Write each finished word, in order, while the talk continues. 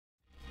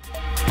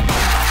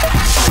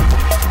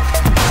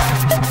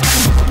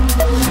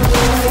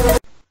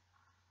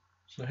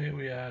here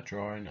we are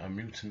drawing a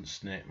Mutant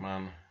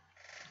Snakeman.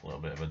 A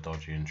little bit of a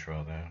dodgy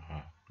intro there.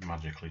 I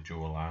magically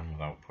drew a line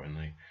without putting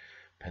the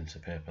pen to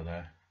paper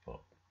there,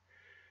 but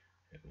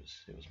it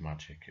was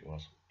magic. It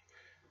was.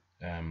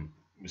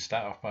 We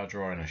start off by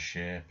drawing a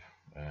shape.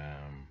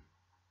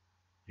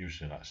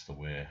 Usually that's the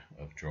way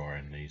of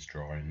drawing these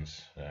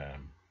drawings.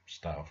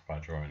 Start off by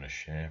drawing a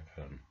shape,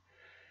 and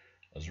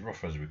as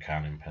rough as we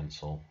can in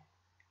pencil,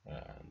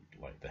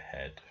 like the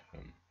head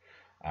and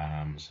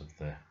arms of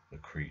the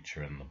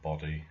creature and the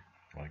body,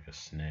 like a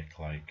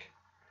snake-like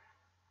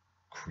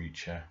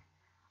creature,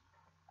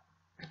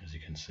 as you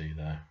can see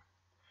there.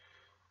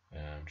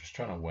 Just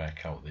trying to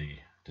work out the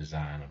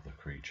design of the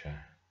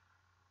creature,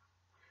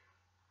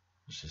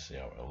 just to see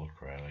how it'll look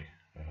really.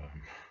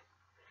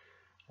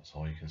 That's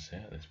all you can say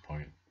at this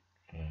point.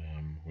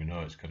 We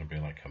know it's going to be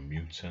like a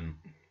mutant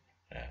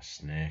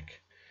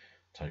snake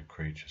type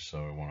creature,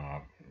 so we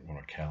want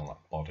to curl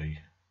that body,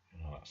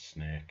 that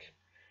snake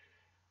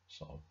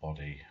sort of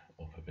body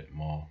up a bit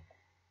more.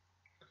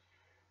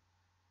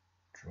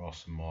 Draw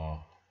some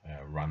more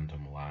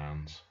random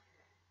lines,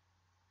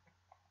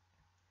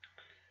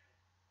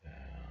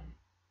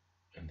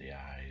 and the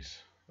eyes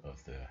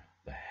of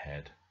the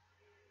head.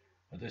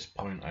 At this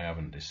point I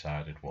haven't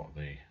decided what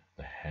the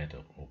head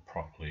will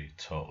properly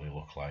totally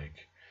look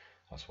like.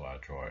 That's why I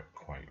draw it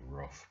quite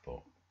rough,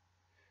 but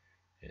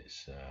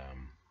it's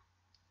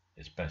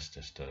best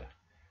just to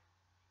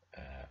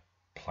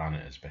plan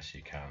it as best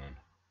you can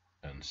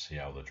and see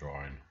how the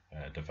drawing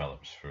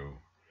develops through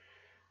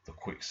the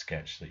quick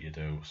sketch that you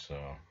do.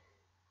 So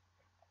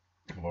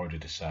I've already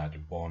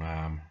decided one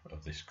arm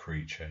of this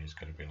creature is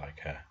going to be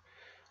like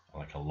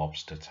a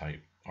lobster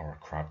type or a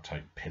crab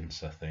type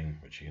pincer thing,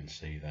 which you can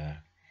see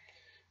there.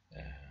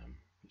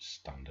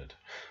 Standard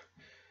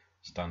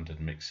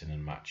mixing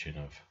and matching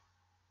of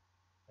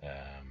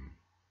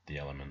the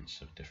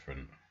elements of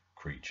different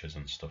creatures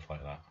and stuff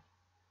like that.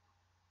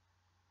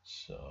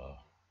 So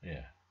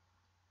yeah,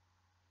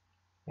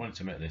 wanted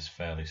to make this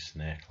fairly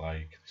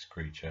snake-like, this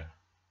creature,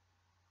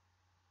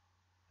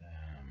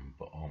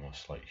 but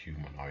almost like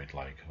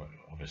humanoid-like,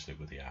 obviously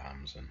with the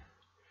arms and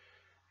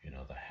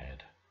the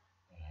head.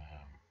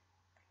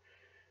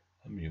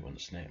 A mutant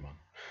snakeman.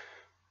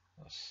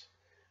 That's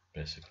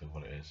basically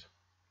what it is.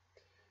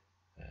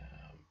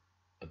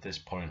 At this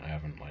point I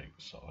haven't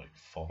sort of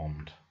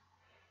formed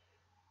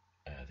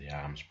the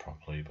arms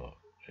properly, but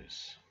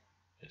it's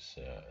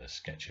a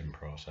sketching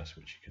process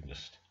which you can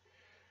just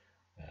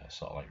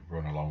sort of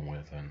run along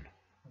with and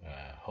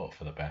hope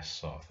for the best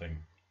sort of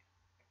thing.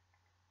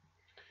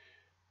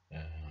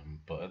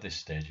 But at this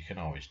stage you can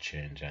always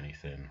change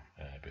anything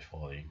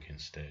before the inking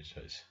stage,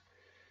 so it's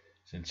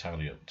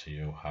entirely up to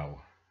you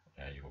how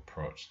you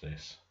approach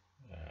this.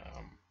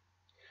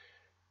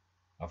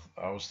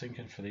 I was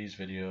thinking for these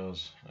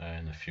videos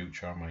in the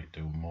future I might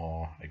do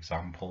more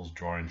examples,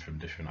 drawing from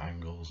different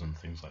angles and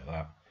things like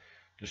that.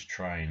 Just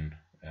try and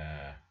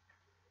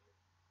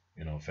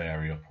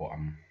vary up what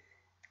I'm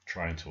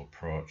trying to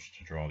approach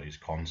to draw these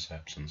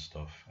concepts and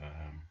stuff,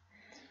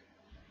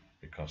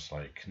 because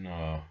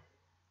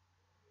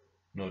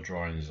no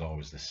drawing is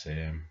always the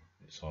same.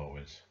 It's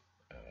always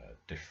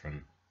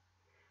different,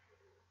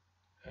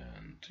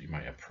 and you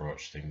might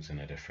approach things in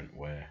a different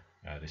way.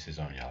 This is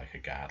only like a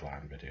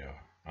guideline video.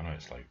 I know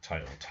it's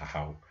titled to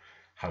how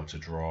to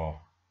draw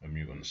a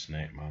mutant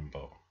snakeman,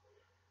 but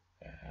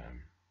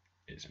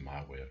it's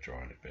my way of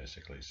drawing it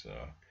basically, so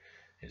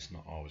it's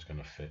not always going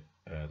to fit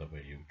the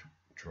way you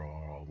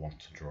draw or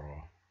want to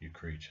draw your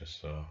creature.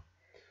 So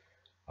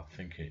I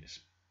think it's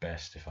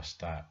best if I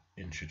start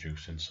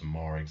introducing some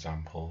more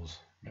examples,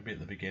 maybe at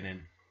the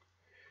beginning,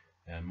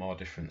 more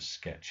different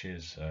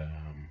sketches,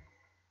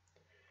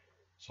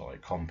 so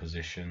like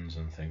compositions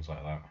and things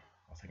like that.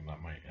 I think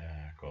that might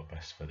go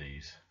best for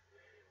these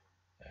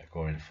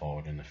going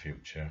forward in the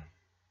future.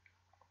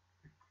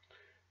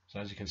 So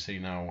as you can see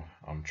now,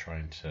 I'm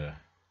trying to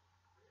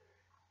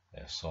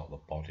sort the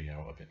body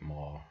out a bit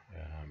more,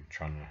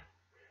 trying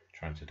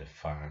to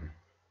define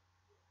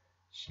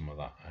some of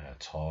that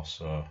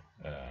torso,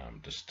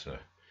 just to,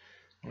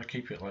 I want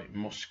to keep it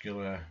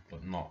muscular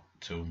but not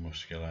too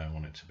muscular. I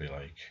want it to be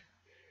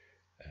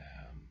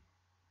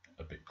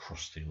a bit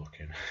crusty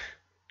looking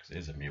because it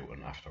is a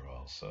mutant after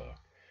all, so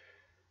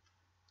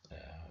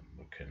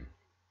we can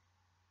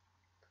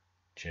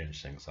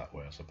change things that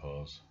way, I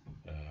suppose.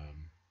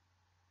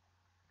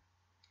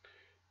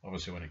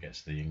 Obviously when it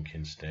gets to the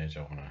inking stage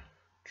I want to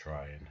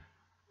try and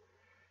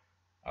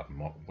add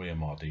way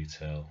more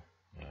detail.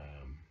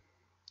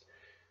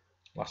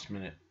 Last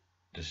minute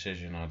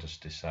decision, I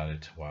just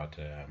decided to add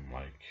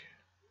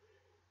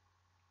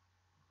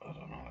I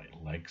don't know,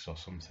 legs or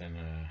something.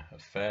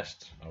 At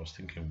first I was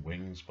thinking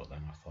wings, but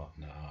then I thought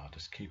nah,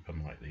 just keep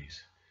them like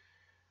these,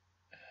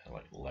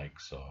 like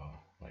legs or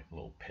like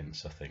little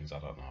pincer things. I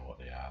don't know what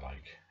they are,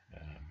 like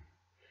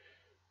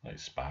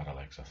spider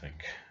legs I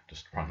think,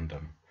 just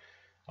random.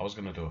 I was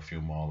going to do a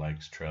few more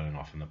legs trailing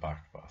off in the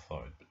back, but I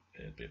thought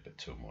it'd be a bit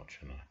too much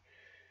and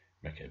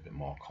make it a bit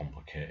more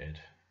complicated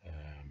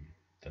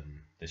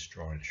than this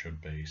drawing should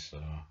be, so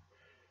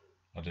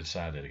I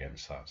decided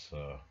against that.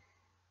 So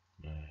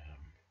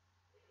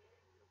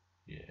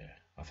yeah,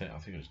 I think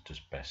it was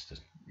just best to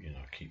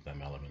keep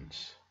them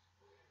elements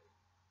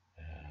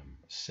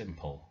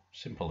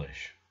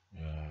simple-ish,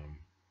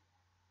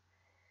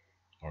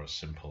 or as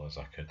simple as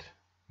I could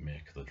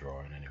make the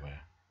drawing anyway.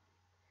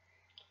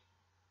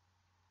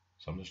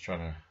 So I'm just trying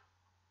to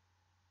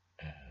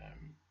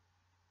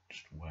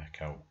just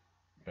work out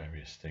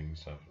various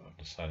things. I've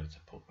decided to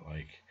put,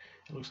 like,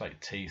 it looks like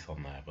teeth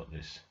on there, but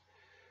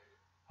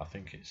I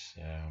think it's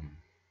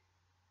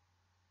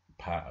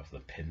part of the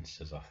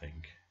pincers, I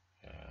think,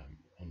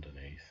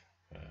 underneath.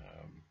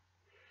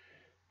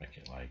 Make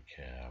it like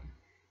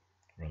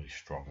really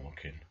strong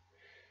looking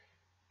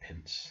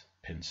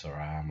pincer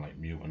arm, like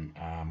mutant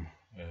arm.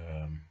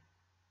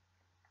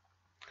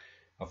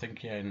 I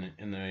think, yeah,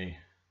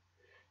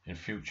 in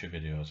future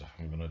videos, if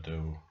I'm gonna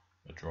do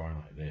a drawing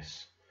like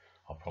this,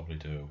 I'll probably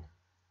do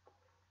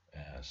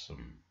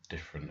some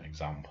different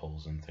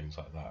examples and things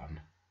like that,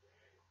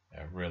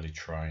 and really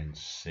try and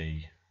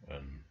see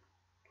and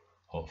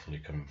hopefully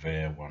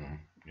convey when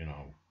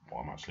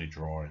what I'm actually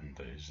drawing,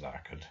 is that I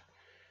could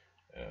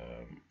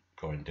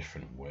go in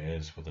different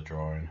ways with the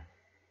drawing,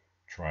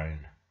 try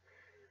and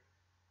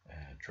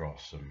draw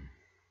some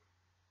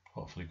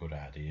hopefully good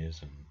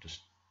ideas, and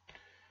just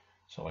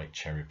sort of like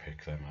cherry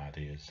pick them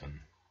ideas and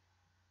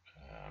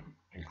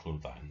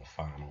include that in the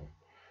final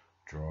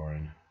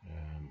drawing.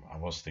 I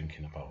was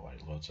thinking about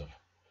like loads of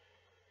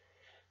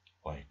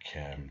like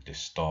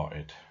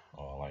distorted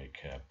or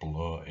like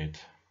bloated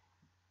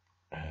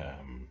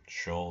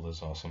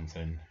shoulders or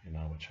something,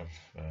 which I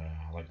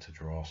like to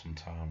draw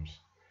sometimes,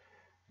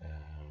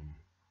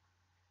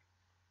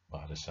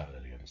 but I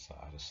decided against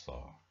that. I just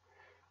thought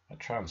I'd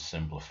try and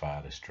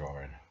simplify this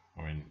drawing.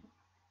 I mean,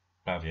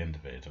 by the end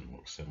of it, it doesn't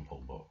look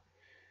simple, but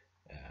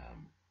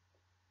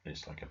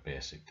it's like a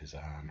basic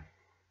design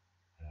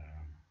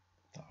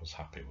that I was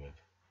happy with.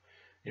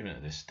 Even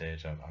at this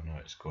stage, I know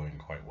it's going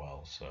quite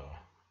well, so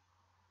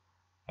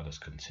I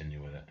just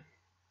continue with it.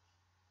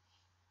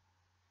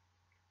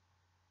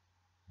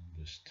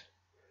 And just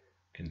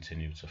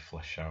continue to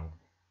flesh out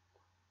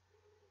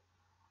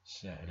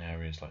certain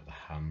areas like the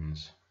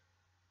hands,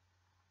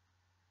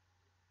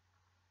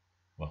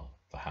 well,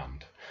 the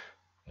hand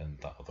and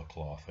that other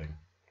claw thing.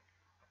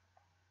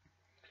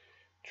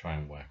 Try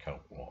and work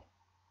out what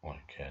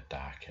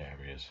dark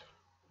areas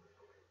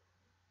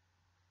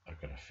are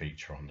going to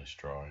feature on this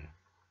drawing.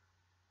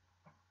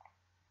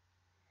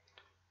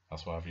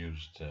 That's why I've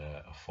used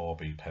a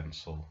 4B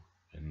pencil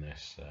in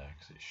this,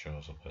 because it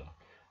shows up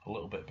a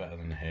little bit better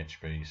than the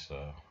HB,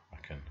 so I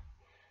can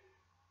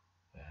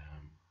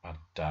add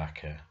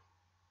darker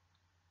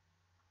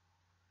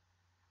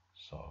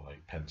sort of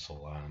like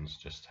pencil lines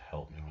just to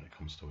help me when it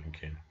comes to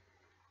inking.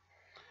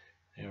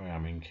 Here I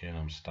am inking.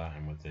 I'm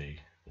starting with the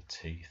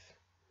teeth.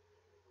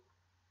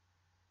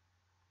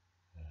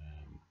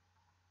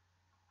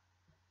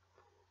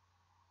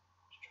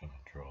 Just trying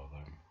to draw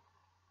them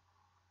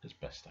as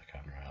best I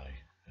can, really.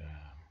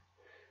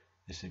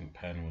 This ink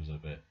pen was a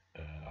bit,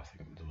 I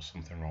think there was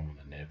something wrong with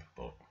the nib,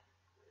 but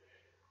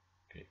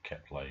it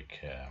kept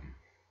like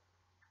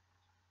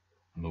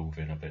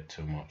moving a bit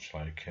too much.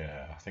 Like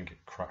I think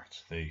it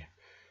cracked the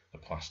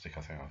plastic.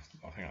 I think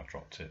I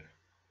dropped it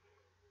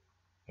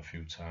a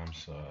few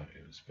times, so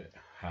it was a bit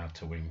hard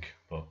to ink,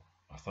 but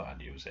I thought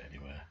I'd use it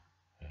anyway.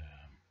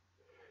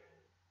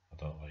 I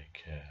don't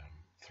like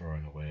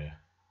throwing away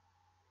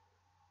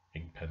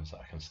ink pens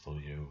that I can still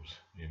use,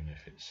 even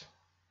if it's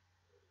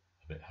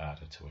a bit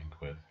harder to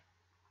ink with.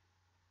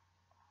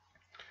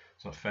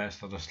 So at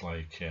first I just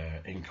like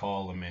ink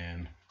all the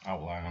main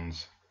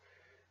outlines.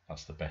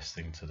 That's the best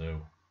thing to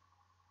do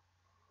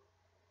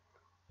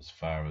as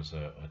far as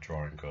a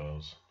drawing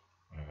goes.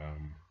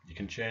 You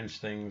can change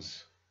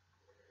things,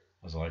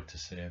 as I like to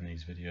say in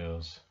these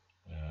videos,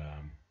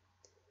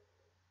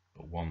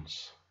 but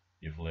once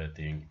you've laid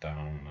the ink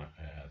down,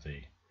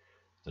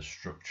 the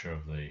structure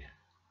of the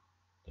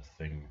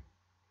thing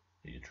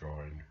that you're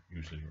drawing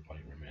usually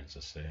like remains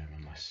the same,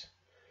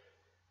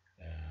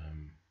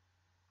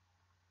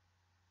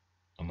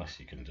 unless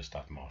you can just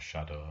add more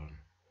shadow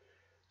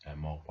and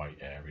more white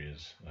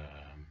areas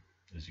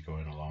as you're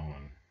going along,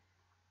 and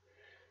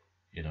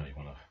you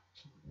want to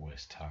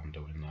waste time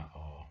doing that,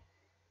 or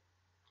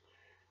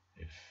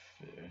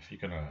if you're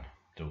gonna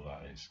do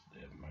that, it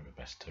might be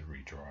best to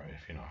redraw it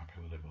if you're not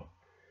happy with it. But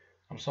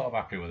I'm sort of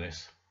happy with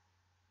this,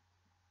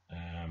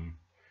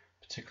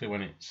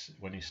 particularly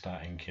when you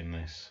start inking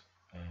this.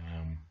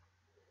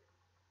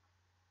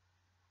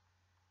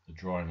 The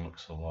drawing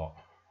looks a lot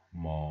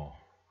more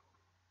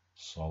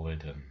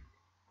solid, and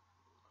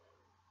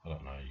I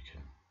don't know, you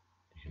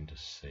can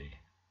just see.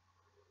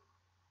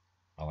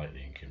 I like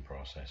the inking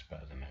process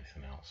better than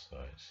anything else, so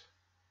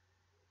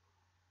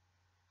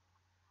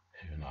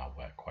even though I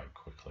work quite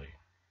quickly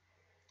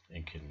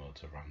inking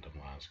loads of random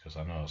lines, because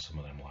I know some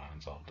of them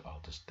lines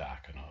I'll just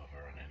darken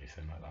over and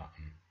anything like that.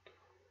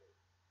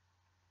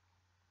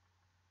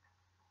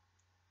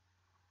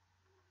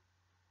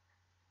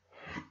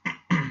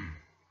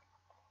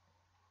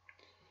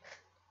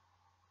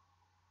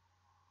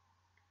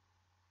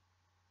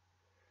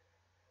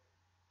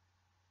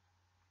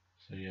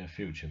 So yeah,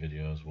 future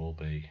videos will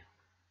be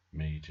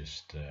me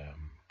just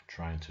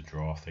trying to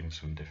draw things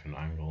from different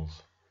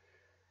angles,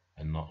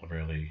 and not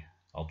really,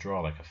 I'll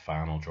draw like a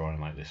final drawing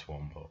like this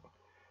one, but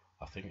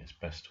I think it's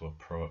best to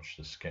approach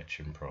the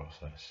sketching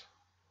process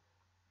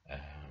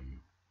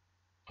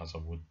as I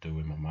would do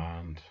in my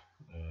mind,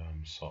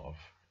 sort of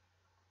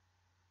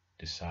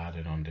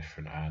deciding on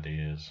different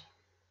ideas,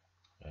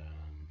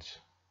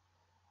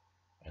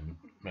 and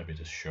maybe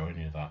just showing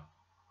you that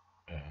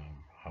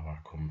how I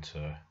come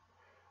to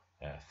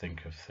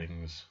think of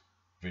things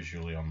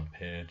visually on the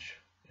page.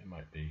 It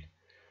might be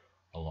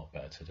a lot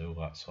better to do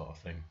that sort of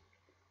thing.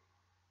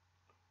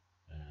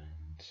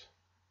 And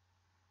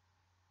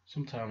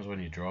sometimes when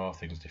you draw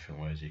things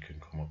different ways, you can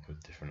come up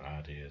with different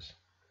ideas,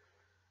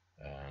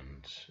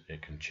 and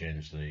it can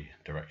change the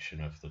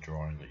direction of the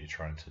drawing that you're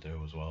trying to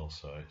do as well.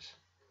 So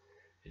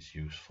it's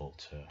useful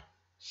to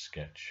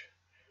sketch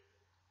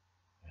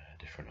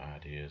different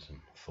ideas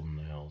and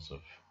thumbnails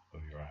of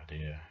your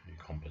idea, your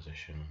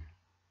composition,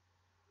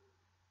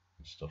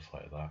 and stuff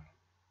like that.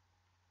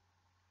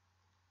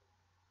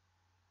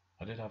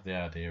 I did have the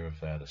idea of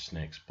the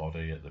snake's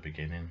body at the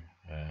beginning,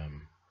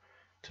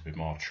 to be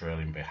more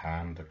trailing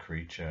behind the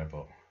creature,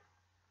 but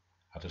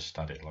I just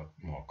had it like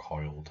more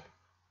coiled,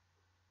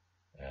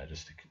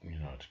 just to,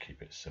 to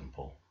keep it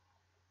simple.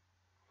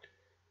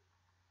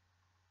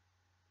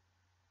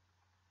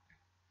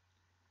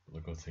 But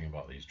the good thing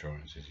about these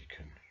drawings is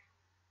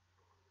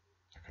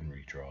I can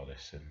redraw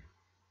this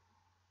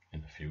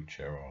in the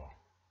future, or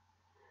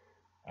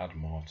add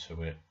more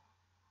to it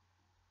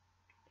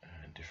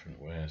in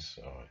different ways.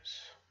 So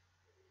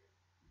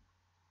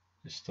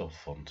it's still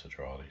fun to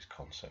draw these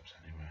concepts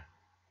anyway.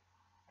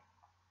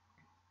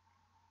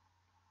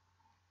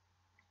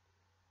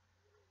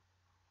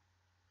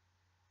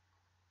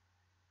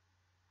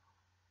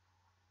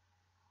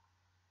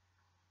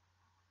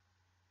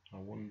 I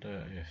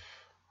wonder if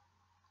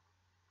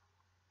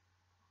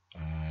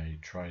I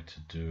try to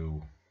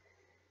do,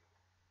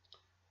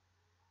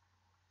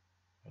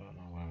 I don't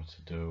know how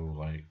to do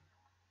like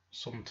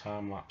some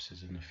time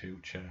lapses in the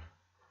future,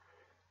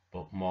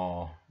 but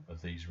more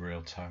of these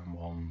real-time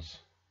ones,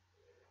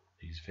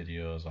 these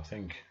videos. I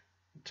think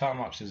time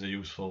lapses are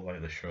useful,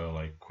 like they show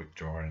like quick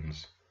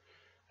drawings,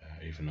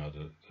 even though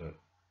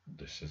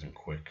this isn't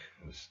quick.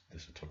 This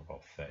will take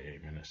about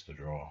 38 minutes to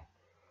draw.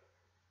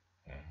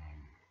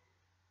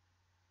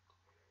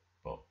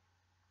 But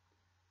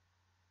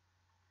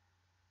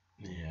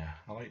yeah,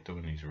 I like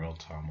doing these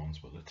real-time ones,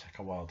 but they take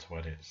a while to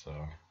edit,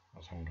 so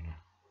I'm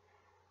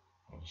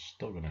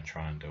still gonna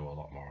try and do a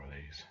lot more of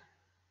these.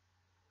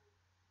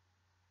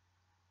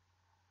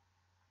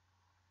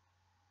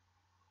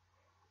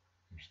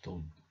 I'm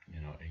still,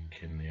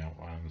 inking the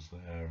outlines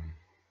there, and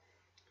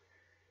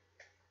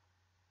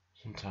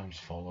sometimes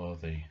follow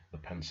the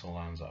pencil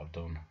lines that I've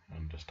done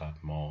and just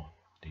add more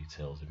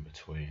details in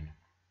between.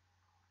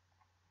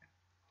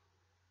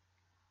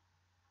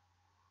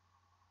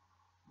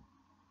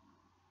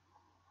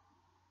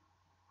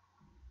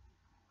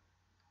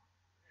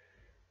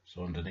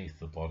 So underneath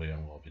the body, I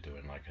will be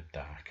doing like a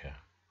darker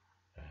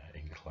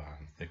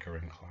incline, thicker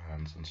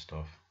inclines and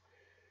stuff,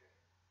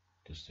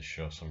 just to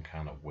show some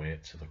kind of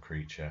weight to the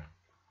creature.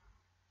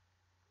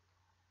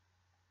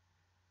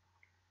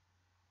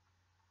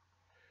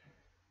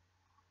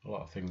 A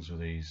lot of things with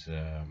these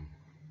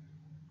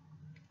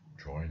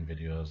drawing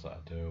videos that I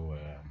do,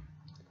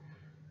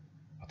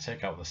 I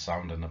take out the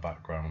sound in the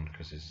background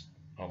because there's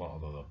a lot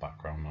of other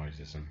background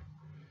noises and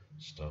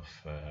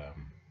stuff,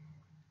 and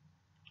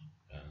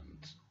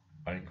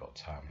I ain't got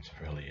time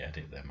to really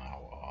edit them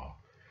out, or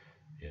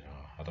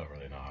I don't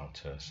really know how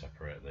to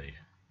separate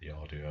the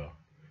audio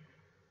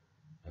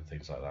and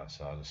things like that.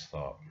 So I just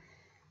thought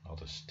I'll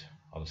just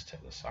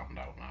take the sound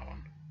out now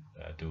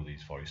and do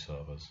these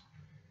voiceovers.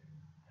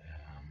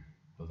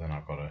 But then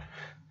I've got to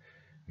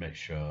make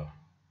sure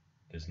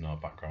there's no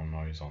background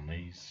noise on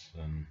these,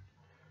 and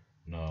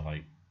no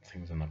like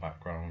things in the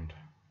background,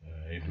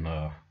 even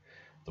though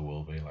there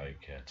will be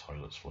like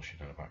toilets flushing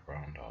in the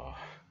background or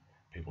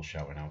people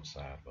shouting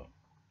outside. But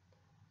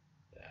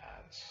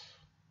yeah, it's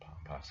part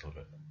and parcel of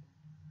it,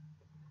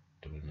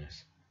 doing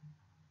this.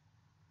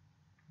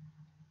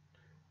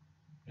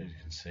 As you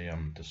can see,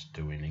 I'm just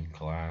doing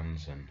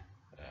inclines and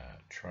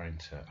trying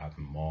to add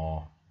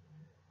more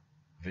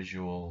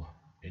visual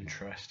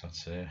interest, I'd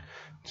say,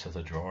 to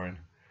the drawing.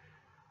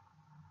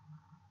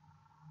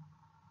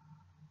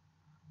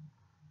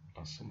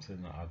 That's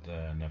something that I'd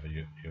never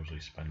usually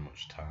spend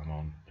much time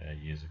on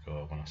years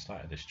ago. When I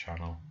started this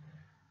channel,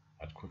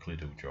 I'd quickly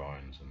do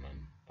drawings and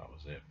then that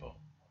was it, but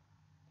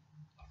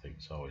I think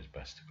it's always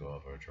best to go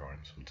over a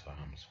drawing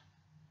sometimes,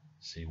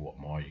 see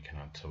what more you can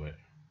add to it.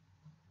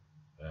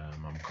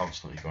 I'm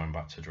constantly going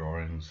back to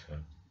drawings,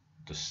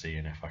 just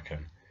seeing if I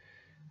can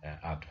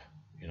add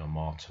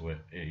more to it,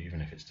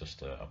 even if it's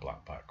just a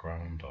black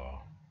background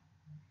or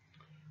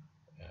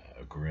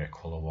a grey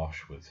colour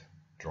wash with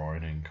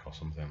drawing ink or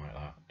something like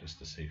that, just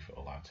to see if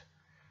it'll add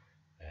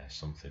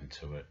something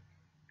to it.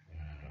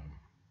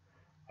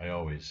 I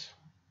always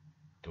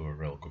do a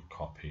real good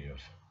copy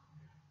of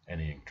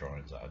any ink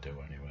drawings that I do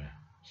anyway,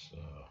 so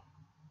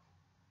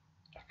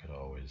I could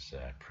always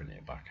print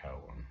it back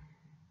out and,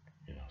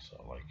 you know,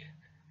 sort of like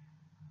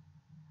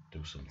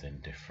do something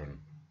different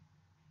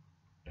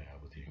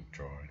with the ink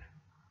drawing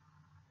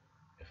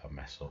if I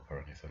mess up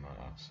or anything like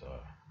that. So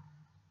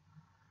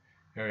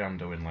here I am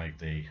doing like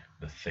the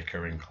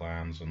thicker ink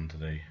lines under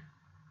the,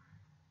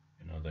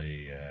 you know,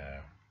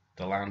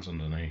 the lines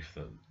underneath,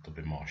 that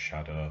there'll be more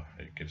shadow.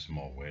 It gives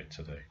more weight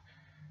to the,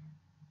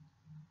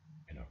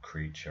 you know,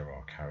 creature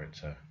or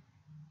character.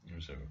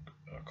 Use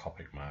a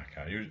Copic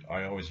marker.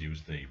 I always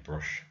use the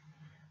brush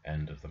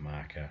end of the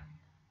marker.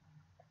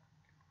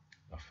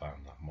 I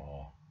found that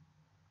more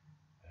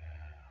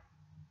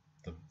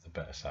the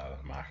better side of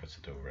the marker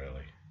to do,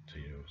 really, to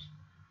use.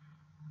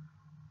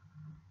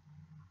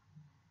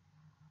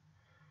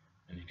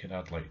 And you can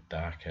add like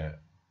darker,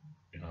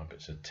 you know,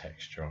 bits of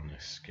texture on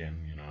this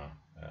skin, you know,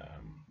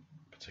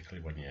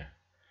 particularly when you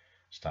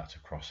start to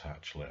cross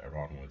hatch later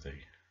on with the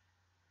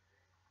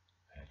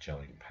gel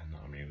ink pen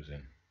that I'm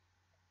using.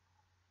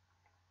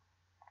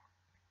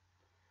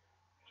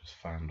 Just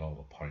find all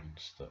the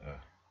points that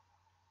are,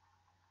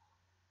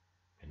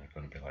 you know,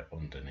 going to be like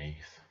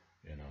underneath,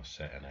 you know,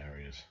 certain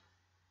areas.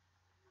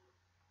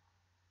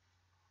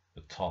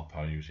 The top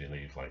I usually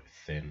leave like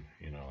thin,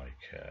 you know,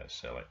 like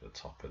say like the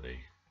top of the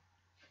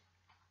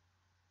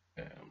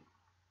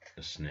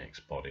snake's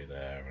body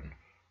there, and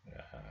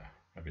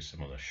maybe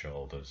some of the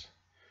shoulders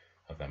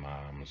of them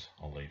arms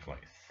I'll leave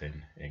like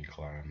thin ink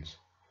lines,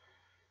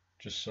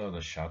 just so the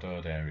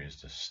shadowed areas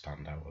just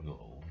stand out a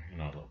little, you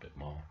know, a little bit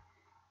more.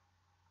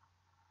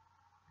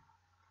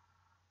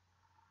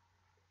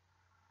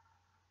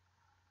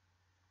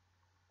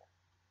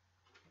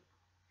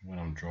 When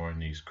I'm drawing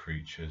these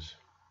creatures,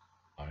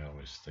 I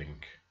always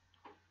think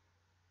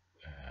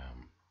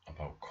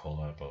about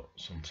colour, but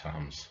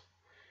sometimes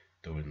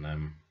doing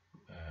them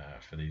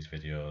for these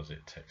videos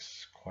it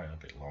takes quite a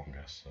bit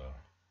longer, so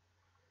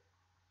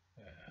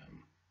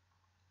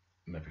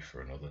maybe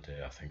for another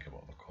day I think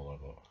about the colour,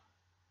 but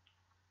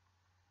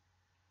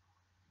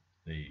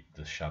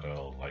the shadow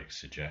will like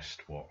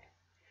suggest what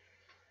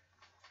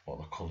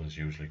the colours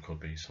usually could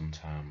be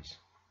sometimes,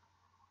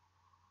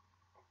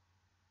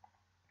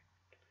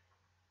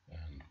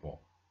 and what,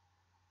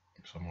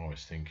 so I'm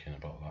always thinking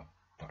about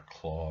that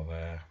claw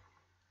there,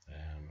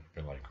 it'd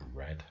be like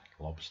red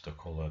lobster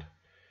coloured,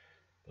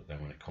 but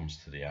then when it comes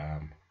to the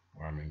arm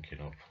where I'm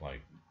inking up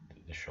like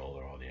the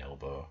shoulder or the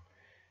elbow,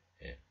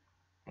 it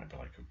might be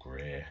like a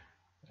grey,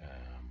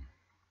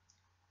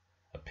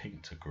 a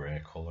pink to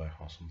grey colour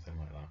or something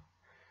like that.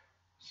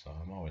 So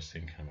I'm always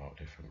thinking about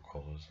different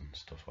colours and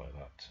stuff like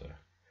that to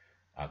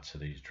add to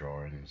these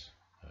drawings.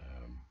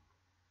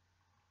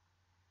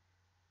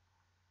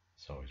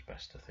 It's always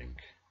best to think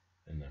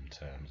in them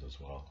terms as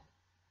well,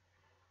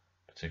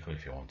 particularly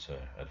if you want to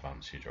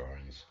advance your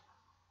drawings.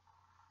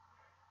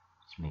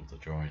 Let's move the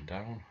drawing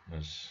down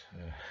as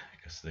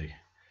because the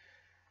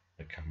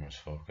camera's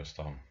focused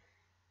on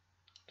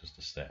just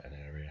a certain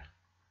area.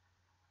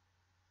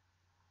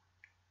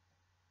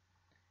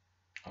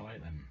 I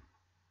like them.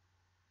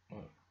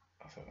 Well,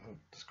 I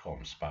just call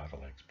them spider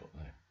legs, but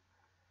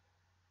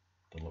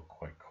they look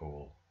quite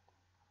cool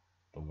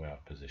the way I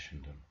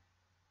positioned them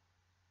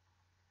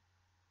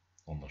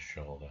on the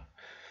shoulder.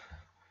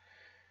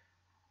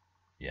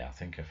 Yeah, I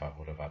think if I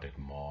would have added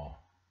more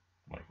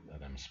like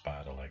them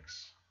spider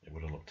legs, it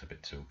would have looked a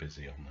bit too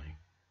busy on the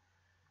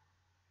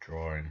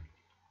drawing,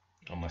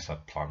 unless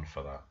I'd planned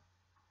for that.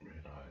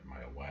 You know, it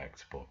might have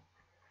worked, but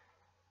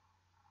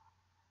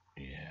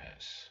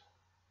yes,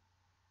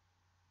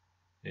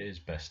 it is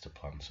best to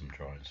plan some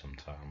drawings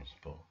sometimes,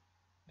 but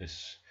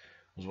this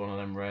was one of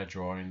them rare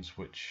drawings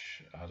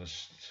which I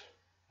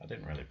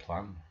didn't really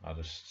plan. I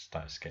just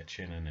started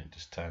sketching and it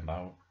just turned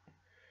out.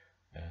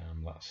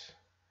 That's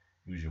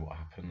usually what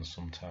happens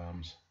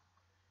sometimes,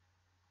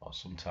 or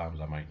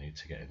sometimes I might need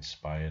to get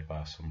inspired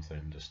by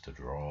something just to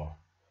draw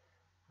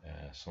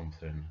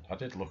something. I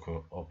did look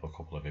up a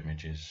couple of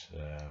images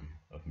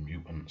of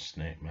mutant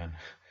snakemen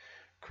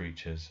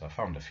creatures. I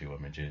found a few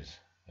images.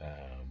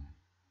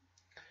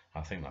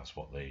 I think that's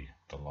what the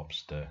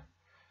lobster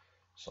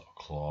sort of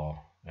claw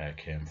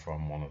came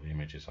from, one of the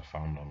images I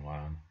found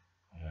online.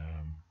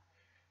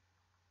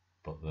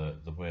 But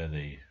the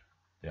way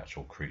the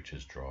actual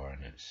creature's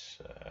drawing, it's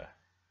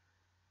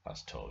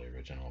that's totally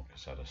original,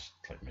 because I just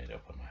like made it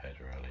up in my head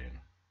really and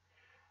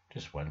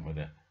just went with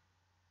it.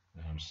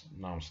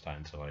 Now I'm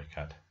starting to like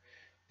add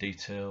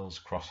details,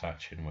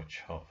 cross-hatching, which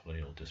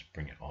hopefully will just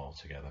bring it all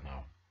together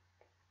now.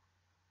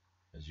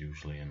 As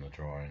usually in the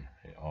drawing,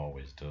 it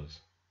always does.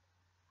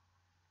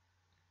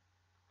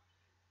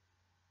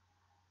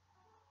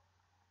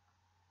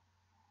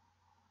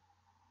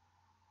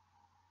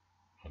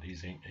 Well,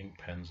 these ink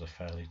pens are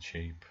fairly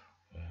cheap.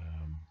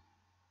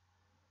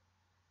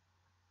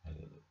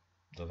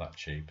 They're that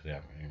cheap, they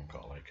haven't even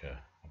got like a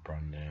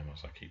brand name,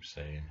 as I keep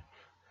saying.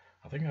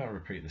 I think I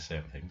repeat the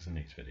same things in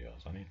these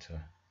videos. I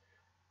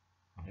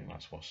think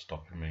that's what's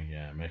stopping me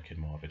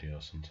making more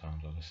videos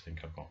sometimes. I just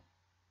think I've got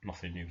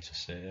nothing new to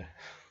say.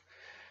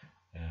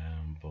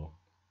 But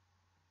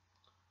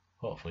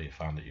hopefully you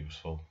found it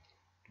useful.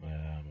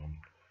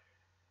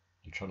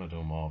 I'm trying to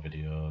do more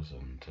videos,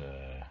 and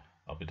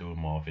I'll be doing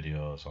more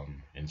videos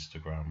on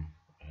Instagram,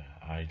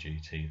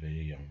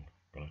 IGTV. I'm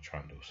going to try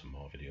and do some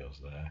more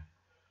videos there.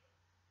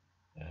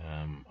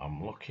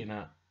 I'm looking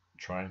at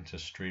trying to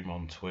stream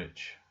on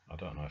Twitch. I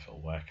don't know if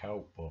it'll work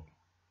out, but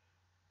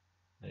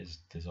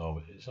it's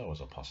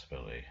always a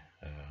possibility.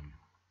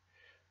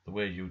 The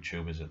way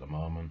YouTube is at the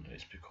moment,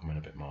 it's becoming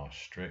a bit more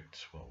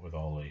strict. With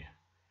all the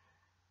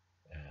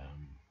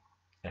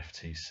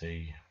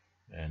FTC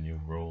new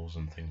rules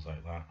and things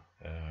like that.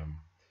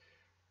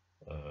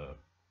 A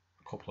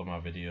couple of my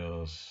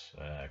videos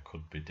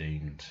could be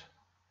deemed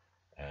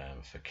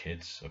for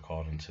kids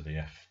according to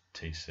the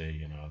FTC,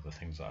 you know, the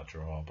things that I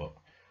draw, but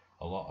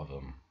a lot of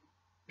them,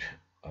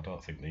 I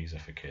don't think these are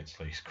for kids,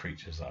 these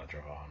creatures that I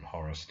draw and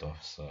horror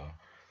stuff. So,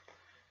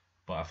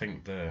 but I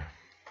think the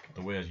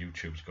way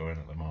YouTube's going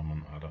at the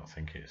moment, I don't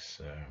think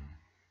it's,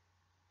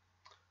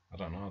 I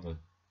don't know,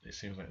 it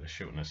seems like they're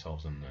shooting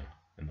themselves in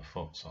the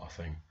foot, sort of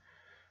thing.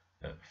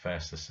 At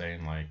first they're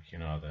saying, like, you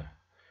know,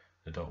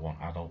 they don't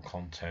want adult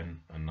content,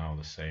 and now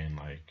they're saying,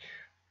 like,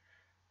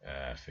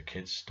 for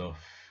kids stuff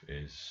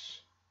is,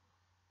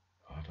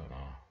 I don't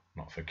know,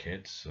 not for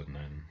kids, and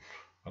then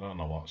I don't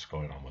know what's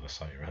going on with the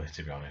site, really,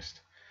 to be honest.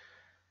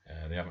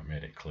 They haven't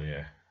made it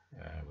clear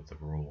with the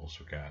rules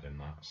regarding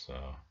that, so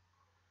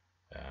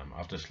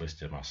I've just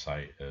listed my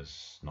site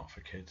as not for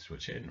kids,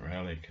 which it isn't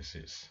really,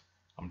 because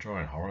I'm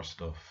drawing horror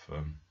stuff,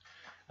 and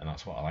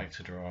that's what I like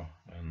to draw,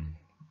 and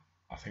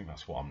I think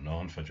that's what I'm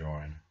known for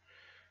drawing.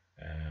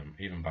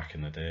 Even back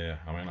in the day,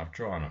 I mean, I've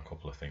drawn a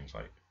couple of things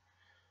like,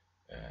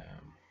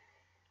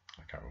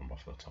 I can't remember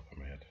off the top of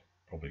my head,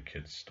 probably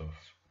kids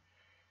stuff,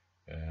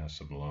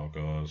 some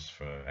logos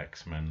for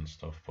X-Men and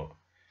stuff, but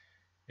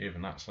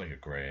even that's like a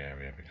grey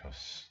area,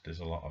 because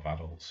there's a lot of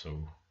adults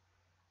who,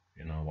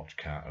 you know, watch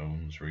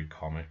cartoons, read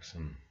comics,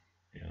 and,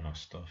 you know,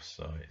 stuff,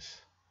 so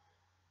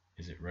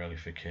is it really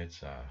for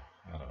kids?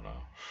 I don't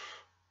know.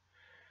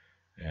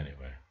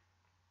 Anyway,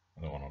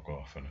 I don't want to go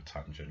off on a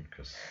tangent,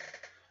 because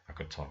I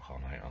could talk all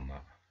night on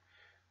that.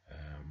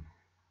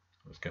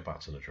 Let's get back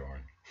to the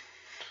drawing.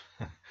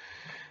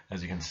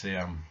 As you can see,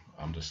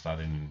 I'm just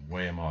adding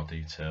way more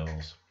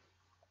details.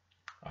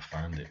 I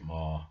find it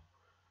more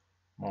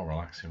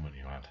relaxing when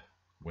you add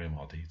way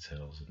more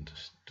details and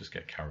just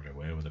get carried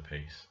away with a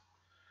piece.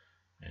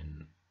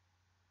 And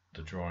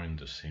the drawing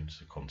just seems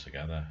to come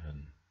together,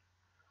 and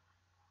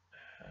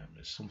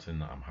it's something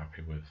that I'm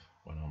happy with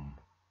when I'm,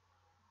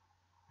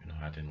 you know,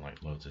 adding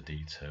like loads of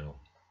detail.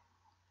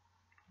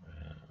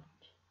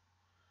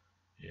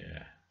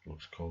 Yeah,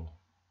 looks cool.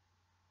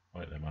 I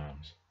like them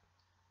arms.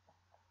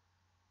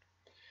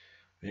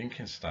 The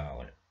inking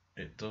style,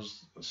 it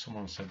does,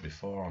 someone said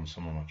before on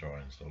some of my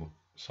drawings, they look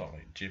sort of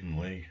like Jim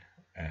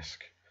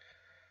Lee-esque.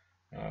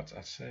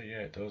 I'd say,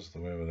 yeah, it does, the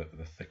way with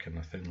the thick and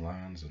the thin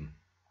lines and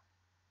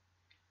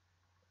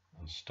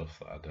stuff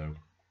that I do.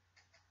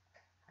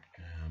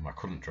 I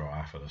couldn't draw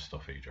half of the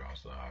stuff he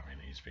draws though. I mean,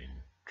 he's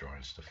been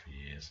drawing stuff for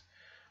years.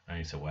 I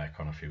need to work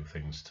on a few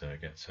things to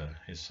get to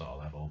his sort of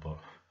level, but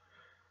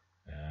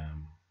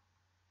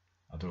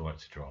I do like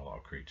to draw a lot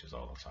of creatures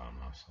all the time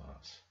now, so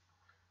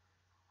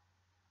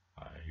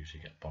I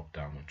usually get bogged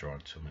down with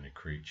drawing too many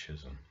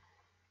creatures and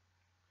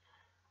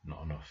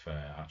not enough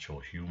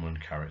actual human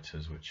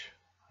characters, which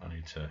I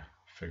need to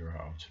figure out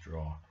how to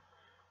draw.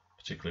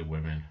 Particularly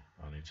women,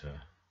 I need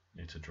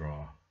to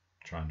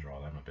try and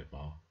draw them a bit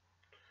more.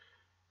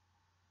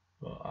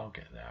 But I'll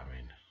get there. I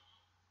mean,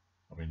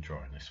 I've been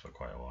drawing this for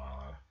quite a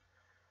while,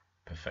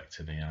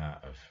 perfecting the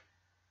art of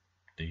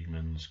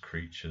demons,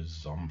 creatures,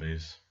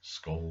 zombies,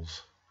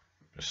 skulls.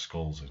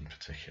 Skulls in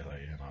particular,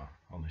 you know.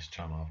 On this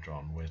channel I've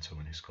drawn way too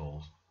many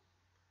skulls.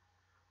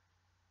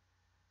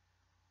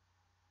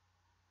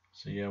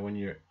 So yeah, when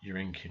you're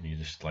inking, you're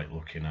just like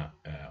looking at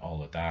all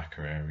the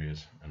darker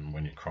areas, and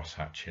when you're cross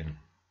hatching,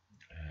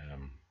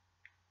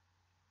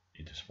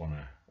 you just want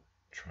to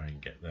try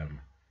and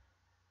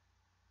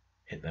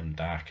hit them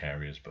dark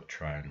areas, but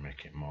try and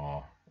make it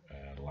more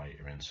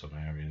lighter in some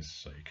areas,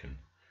 so you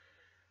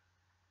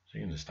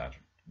can just add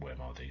way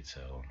more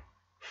detail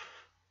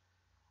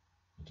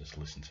and just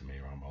listen to me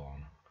ramble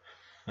on.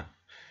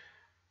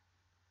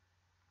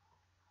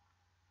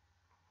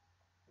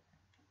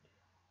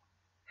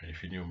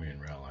 If you knew me in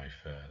real life,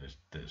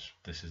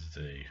 this is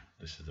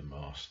the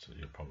most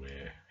you'll probably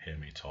hear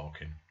me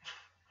talking.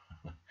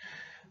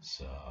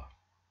 So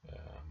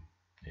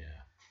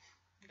yeah,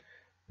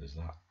 there's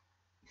that.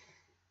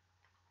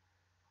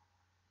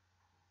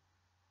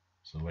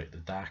 So like the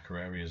darker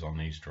areas on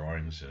these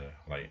drawings are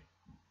like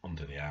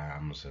under the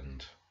arms,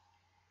 and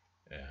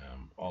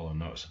all the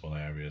noticeable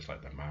areas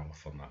like the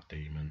mouth on that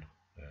demon.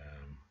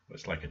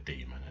 It's like a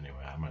demon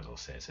anyway, I might as well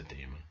say it's a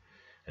demon.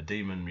 A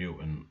demon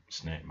mutant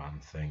Snakeman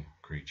thing,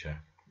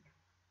 creature.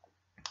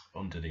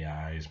 Under the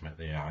eyes, make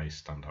the eyes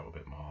stand out a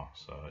bit more,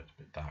 so it's a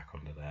bit dark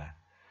under there.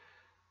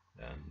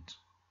 And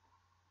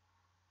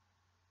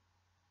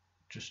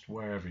just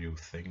wherever you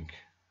think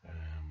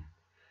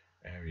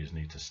areas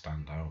need to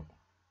stand out,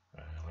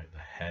 like the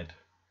head,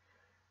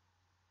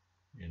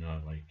 You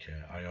know, like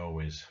I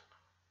always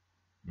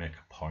make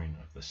a point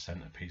of the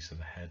centerpiece of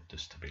the head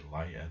just to be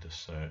lighter,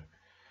 just so,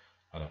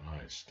 I don't know,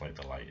 it's like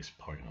the lightest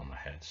point on the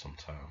head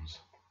sometimes,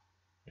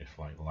 if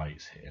like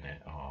light's hitting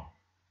it or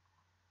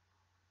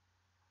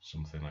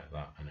something like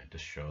that, and it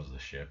just shows the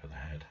shape of the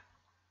head.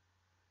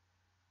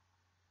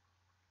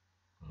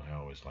 And I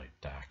always like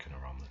darken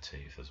around the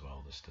teeth as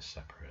well, just to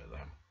separate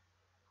them.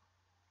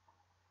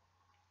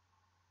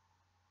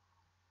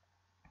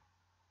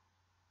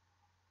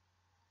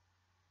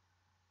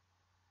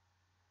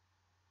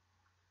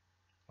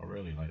 I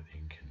really like the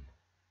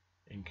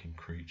inking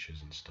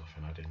creatures and stuff,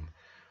 and adding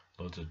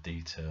loads of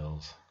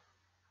details,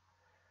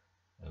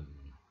 and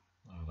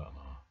I don't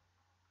know,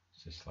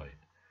 it's just like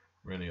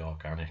really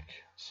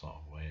organic sort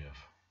of way of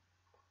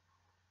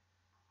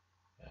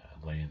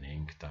laying the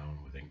ink down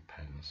with ink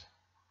pens.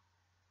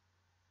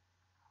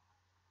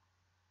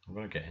 I'm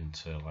going to get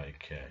into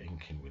like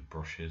inking with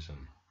brushes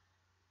and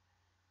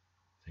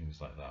things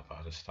like that, but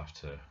I just have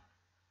to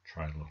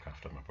try and look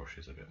after my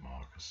brushes a bit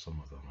more, because some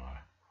of them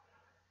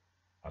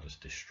I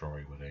just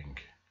destroy with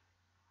ink.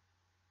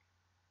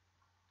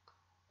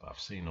 But I've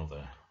seen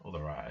other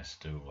artists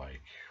do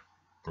like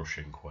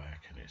brushing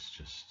work, and it's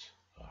just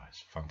it's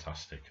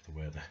fantastic the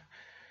way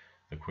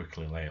they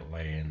quickly lay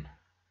in,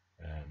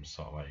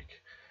 sort of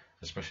like,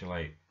 especially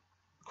like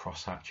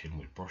cross hatching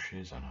with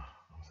brushes, and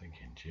I'm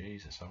thinking,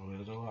 Jesus, how would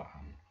I do that?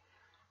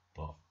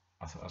 But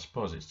I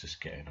suppose it's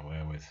just getting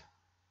away with.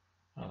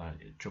 Oh,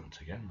 it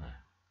jumped again there.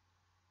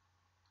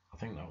 I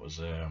think that was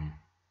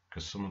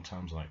because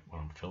sometimes, like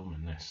when I'm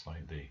filming this,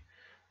 like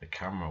the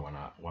camera,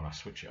 when I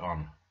switch it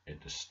on,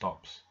 it just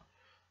stops.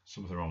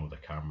 Something wrong with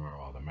the camera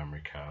or the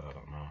memory card, I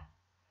don't know,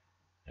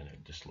 and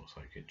it just looks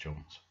like it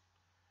jumped.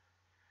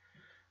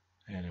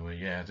 Anyway,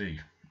 yeah,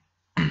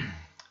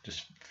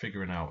 just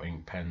figuring out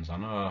ink pens. I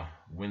know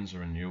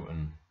Winsor and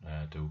Newton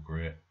do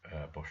great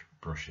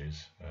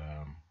brushes,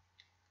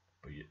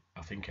 but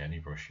I think any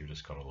brush, you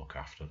just got to look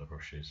after the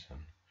brushes and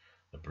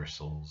the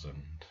bristles,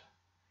 and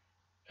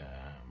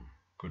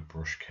good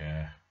brush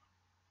care,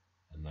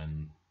 and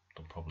then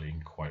they'll probably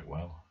ink quite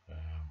well.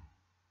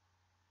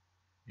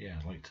 Yeah,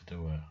 I'd like to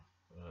do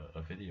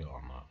a video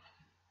on that.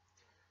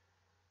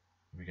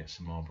 Maybe get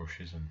some more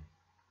brushes and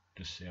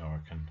just see how I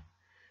can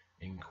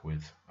ink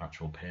with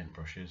actual paint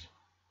brushes.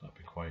 That'd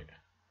be quite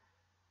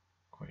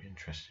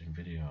interesting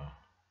video.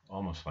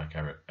 Almost like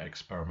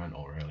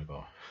experimental, really,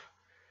 but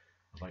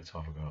I'd like to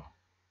have a go.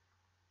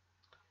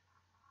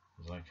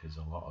 There's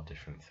a lot of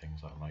different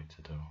things that I like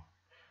to do.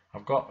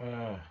 I've got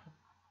a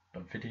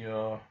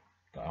video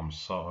that I'm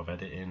sort of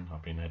editing.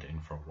 I've been editing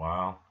for a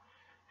while.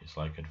 It's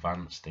like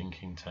advanced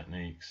inking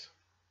techniques.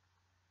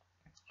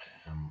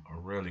 A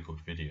really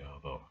good video,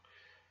 but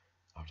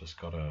I've just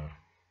got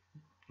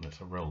it's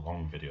a real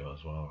long video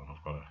as well, and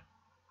I've got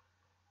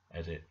to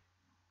edit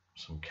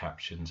some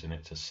captions in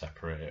it to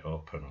separate it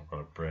up, and I've got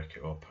to break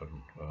it up,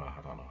 and I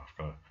don't know, I've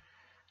got to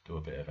do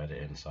a bit of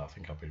editing, so I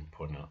think I've been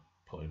putting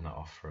that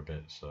off for a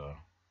bit, so,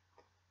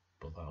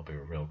 but that'll be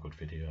a real good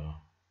video.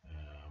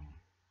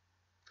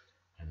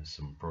 And there's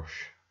some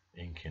brush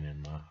inking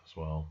in that as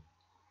well,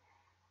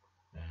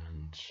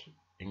 and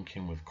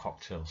inking with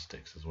cocktail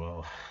sticks as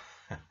well.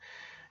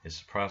 It's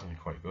surprisingly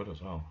quite good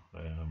as well.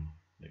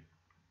 They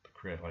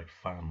create like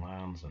fine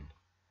lines, and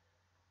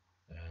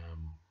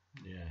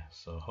yeah,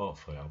 so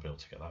hopefully I'll be able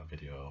to get that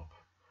video up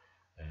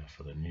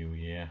for the new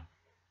year,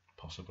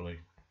 possibly,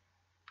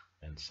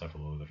 and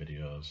several other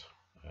videos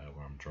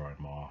where I'm drawing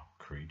more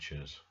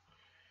creatures,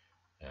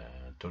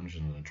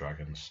 Dungeons and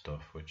Dragons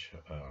stuff, which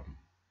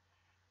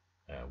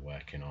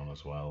working on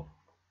as well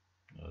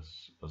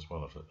as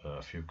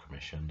a few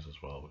commissions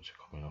as well, which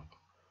are coming up.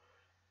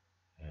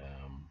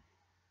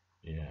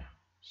 Yeah,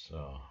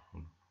 so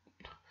I'm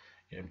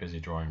getting busy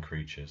drawing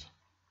creatures.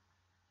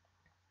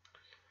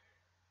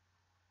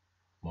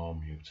 More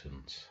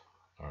mutants,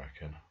 I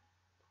reckon.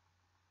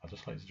 I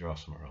just like to draw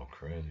something real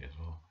crazy as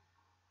well.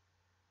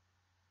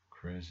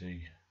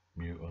 Crazy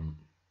mutant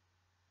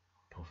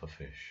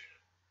pufferfish.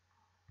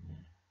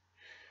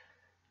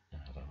 Yeah,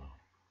 I don't know.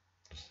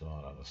 Just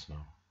thought out of the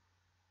snow.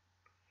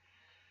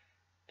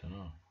 Don't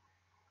know.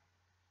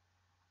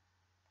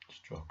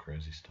 Just draw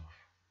crazy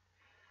stuff.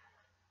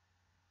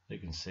 You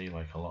can see,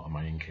 like, a lot of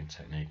my inking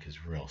technique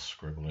is real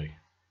scribbly,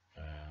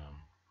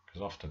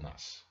 because often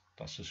that's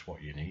just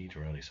what you need,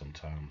 really.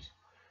 Sometimes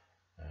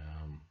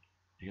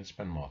you can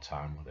spend more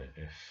time with it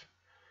if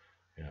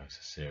it's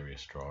a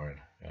serious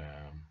drawing,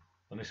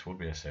 and this would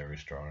be a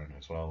serious drawing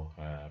as well,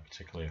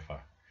 particularly if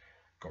I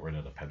got rid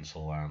of the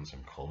pencil lines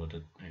and coloured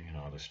it,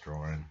 this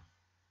drawing.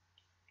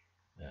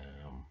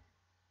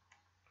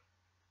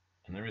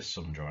 And there is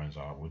some drawings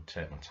I would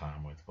take my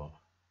time with, but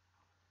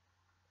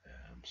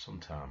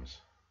sometimes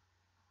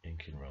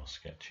inking real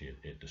sketchy,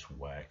 it just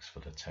works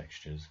for the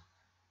textures,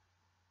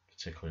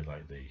 particularly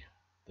like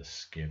the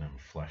skin and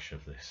flesh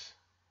of this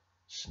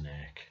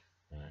snake.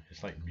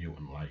 It's like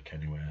mutant-like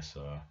anyway,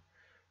 so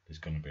there's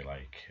going to be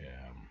like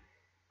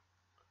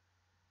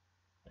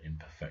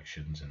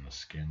imperfections in the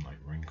skin, like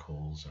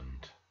wrinkles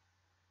and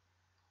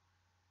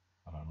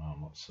I don't know,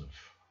 lots of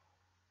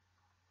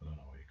I don't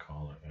know what you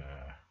call it,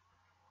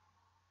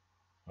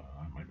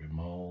 it might be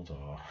mould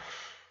or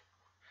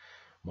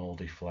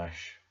mouldy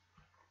flesh.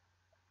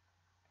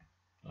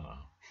 I don't know.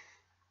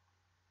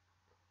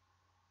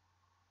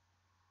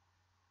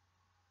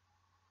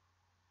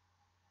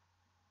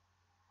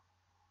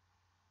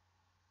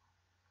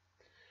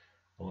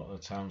 A lot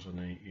of the times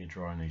when you're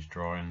drawing these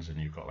drawings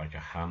and you've got like a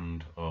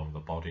hand over the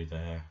body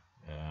there,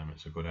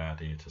 it's a good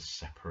idea to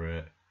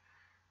separate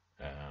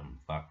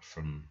that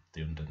from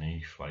the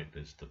underneath, like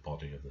there's the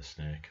body of the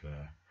snake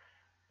there.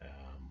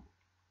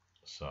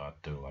 So I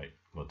do like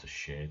loads of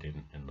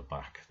shading in the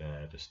back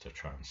there just to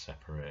try and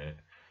separate it,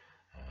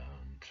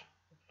 and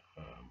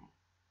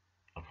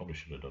I probably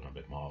should have done a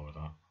bit more with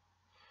that.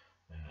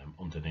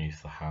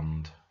 Underneath the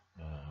hand,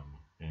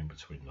 in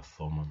between the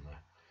thumb and the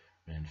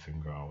main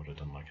finger, I would have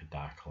done like a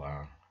dark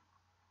line.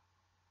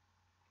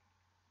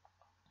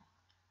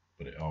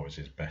 But it always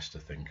is best to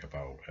think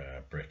about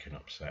breaking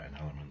up certain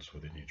elements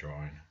within your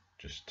drawing,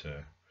 just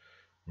to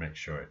make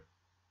sure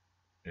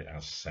it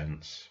has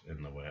sense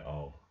in the way it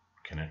all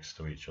connects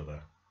to each other,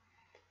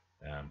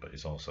 but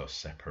it's also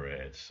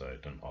separated so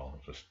it doesn't all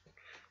just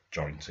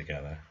join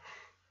together,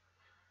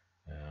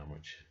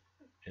 which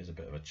is a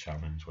bit of a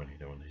challenge when you're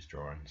doing these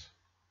drawings,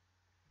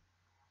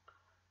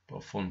 but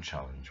a fun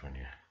challenge when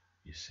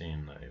you're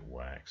seeing that it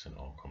works and it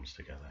all comes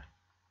together.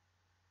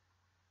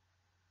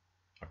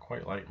 I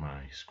quite like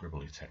my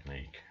scribbly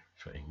technique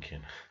for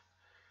inking.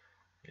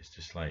 It's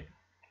just like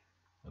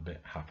a bit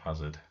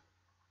haphazard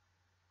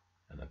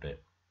and a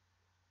bit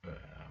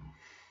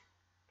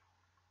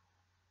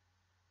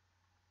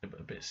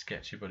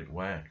sketchy, but it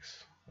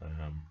works.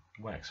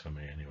 Works for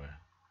me anyway.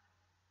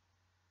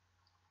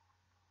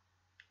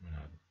 I mean,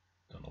 I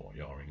don't know what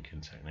your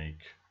inking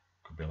technique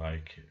could be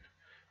like. It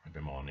might be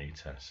more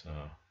neater, so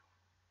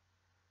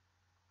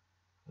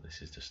but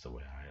this is just the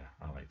way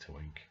I like to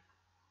ink.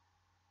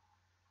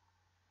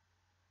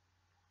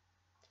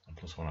 And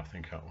plus, when I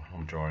think when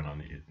I'm drawing on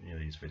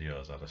these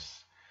videos, I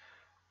just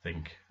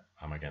think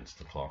I'm against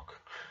the clock.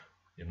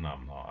 Even though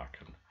I'm not, I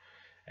can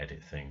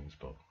edit things,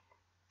 but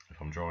if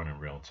I'm drawing in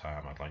real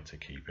time, I'd like to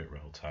keep it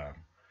real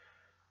time,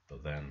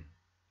 but then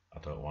I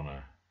don't want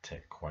to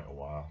take quite a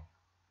while.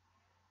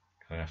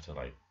 I have to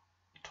like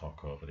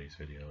talk over these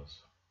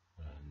videos,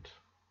 and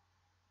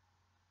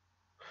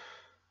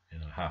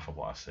half of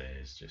what I say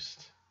is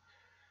just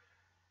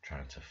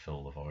trying to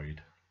fill the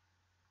void,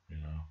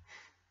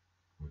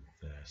 with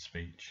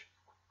speech.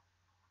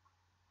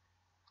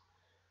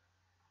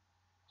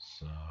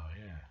 So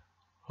yeah,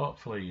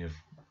 hopefully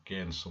you've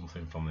gained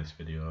something from this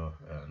video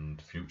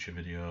and future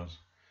videos.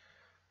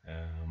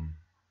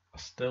 I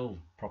still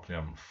probably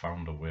haven't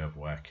found a way of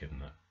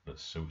working that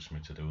suits me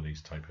to do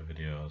these type of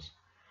videos,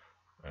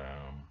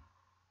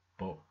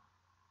 but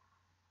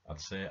I'd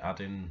say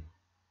adding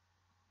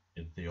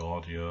the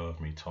audio of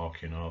me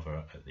talking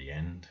over at the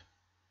end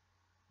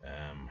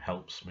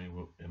helps me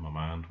in my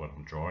mind when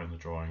I'm drawing the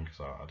drawing,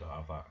 because I don't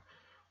have that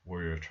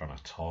worry of trying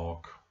to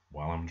talk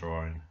while I'm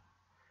drawing.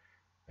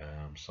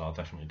 So I'll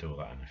definitely do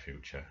that in the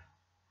future.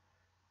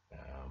 I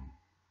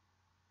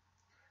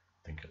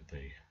think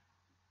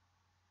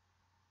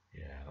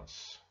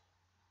that's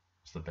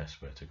the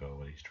best way to go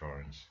with these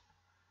drawings.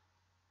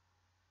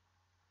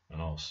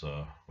 And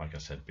also, like I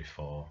said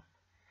before,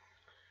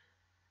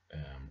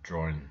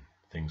 drawing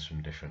things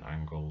from different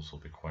angles will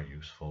be quite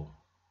useful.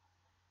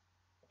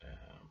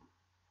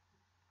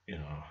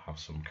 Have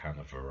some kind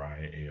of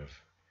variety of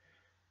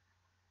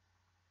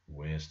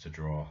ways to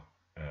draw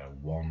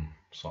one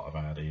sort of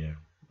idea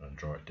and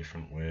draw it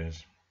different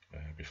ways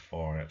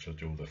before I actually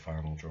do the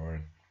final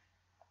drawing.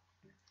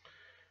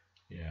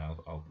 Yeah,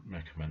 I'll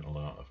make a mental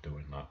note of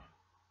doing that,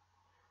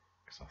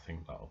 because I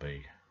think that'll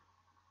be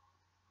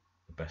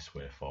the best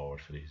way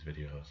forward for these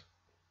videos.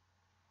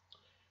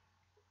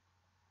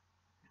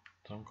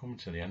 So I'm coming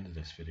to the end of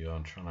this video.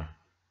 I'm trying to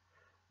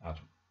add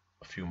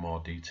a few more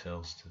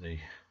details to them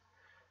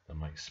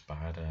like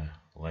spider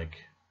leg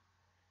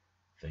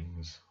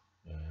things.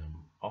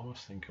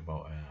 Almost think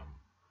about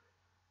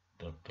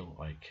the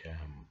like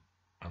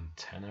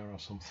antenna or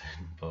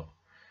something, but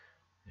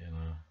I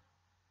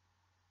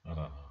don't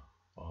know,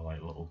 or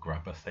like little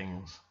grabber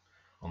things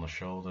on the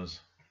shoulders.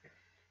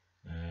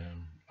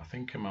 I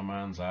think in my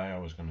mind's eye I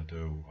was going to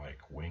do like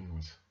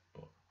wings,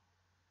 but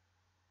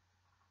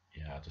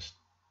yeah, I just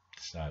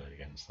decided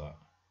against that.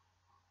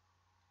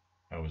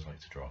 I always like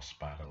to draw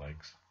spider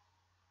legs.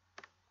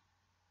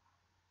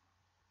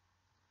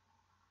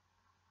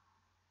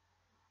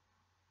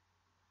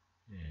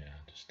 Yeah,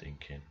 just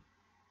inking.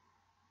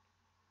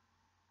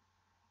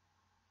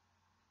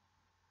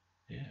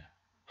 Yeah.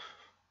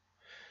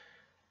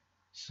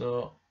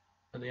 So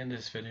at the end of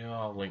this video,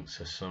 I'll link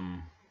to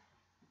some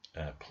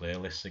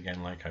playlists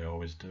again, like I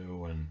always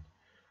do, and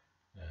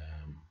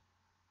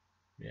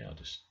yeah, I'll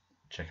just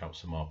check out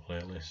some more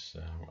playlists.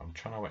 I'm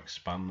trying to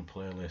expand the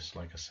playlist,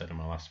 like I said in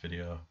my last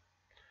video,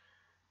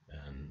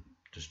 and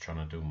just trying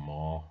to do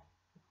more,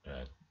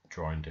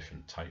 drawing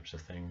different types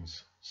of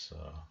things. So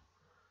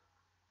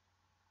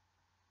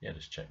yeah,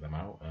 just check them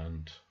out,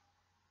 and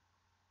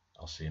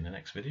I'll see you in the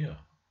next video.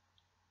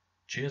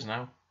 Cheers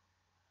now.